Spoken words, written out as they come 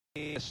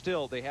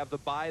Still, they have the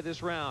bye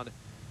this round.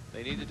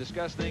 They need to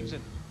discuss things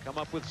and come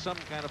up with some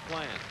kind of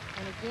plan.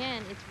 And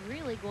again, it's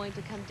really going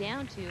to come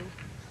down to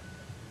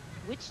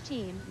which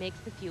team makes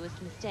the fewest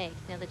mistakes.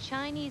 Now, the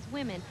Chinese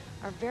women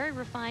are very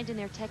refined in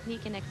their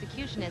technique and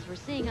execution, as we're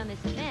seeing on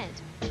this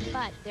event,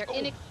 but their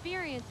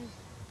inexperience is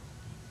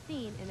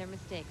seen in their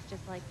mistakes,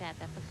 just like that.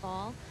 That's a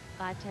fall,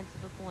 0.5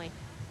 of a point.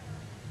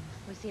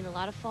 We've seen a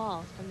lot of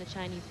falls from the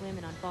Chinese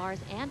women on bars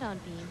and on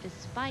beam,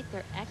 despite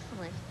their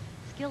excellent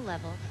skill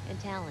level and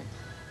talent.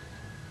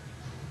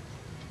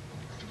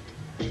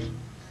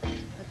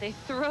 But they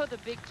throw the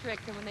big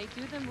tricks, and when they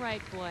do them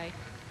right, boy,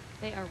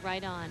 they are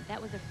right on. That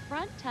was a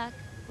front tuck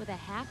with a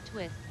half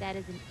twist. That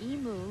is an E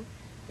move,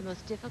 the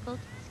most difficult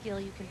skill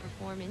you can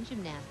perform in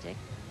gymnastics.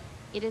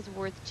 It is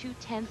worth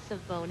 2/10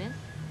 of bonus.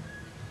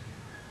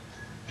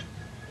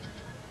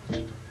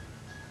 Little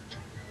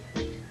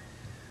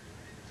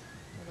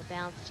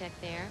balance check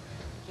there.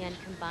 Again,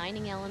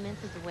 combining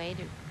elements is a way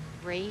to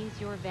raise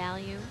your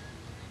value.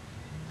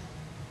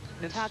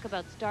 We talk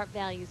about start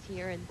values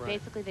here, and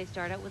basically they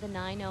start out with a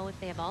 9-0 if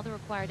they have all the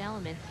required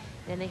elements.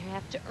 Then they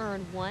have to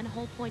earn 1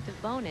 whole point of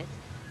bonus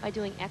by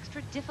doing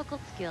extra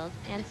difficult skills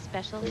and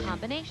special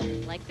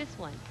combinations like this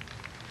one.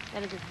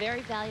 That is a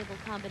very valuable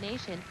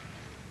combination.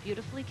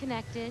 Beautifully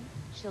connected.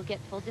 She'll get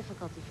full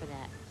difficulty for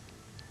that.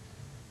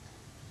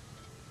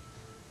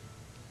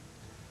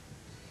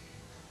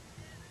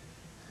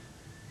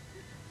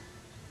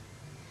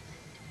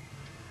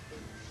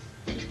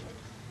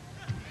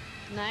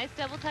 Nice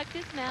double tuck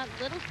dismount.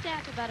 Little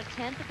step, about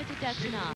 1/10 of a deduction off.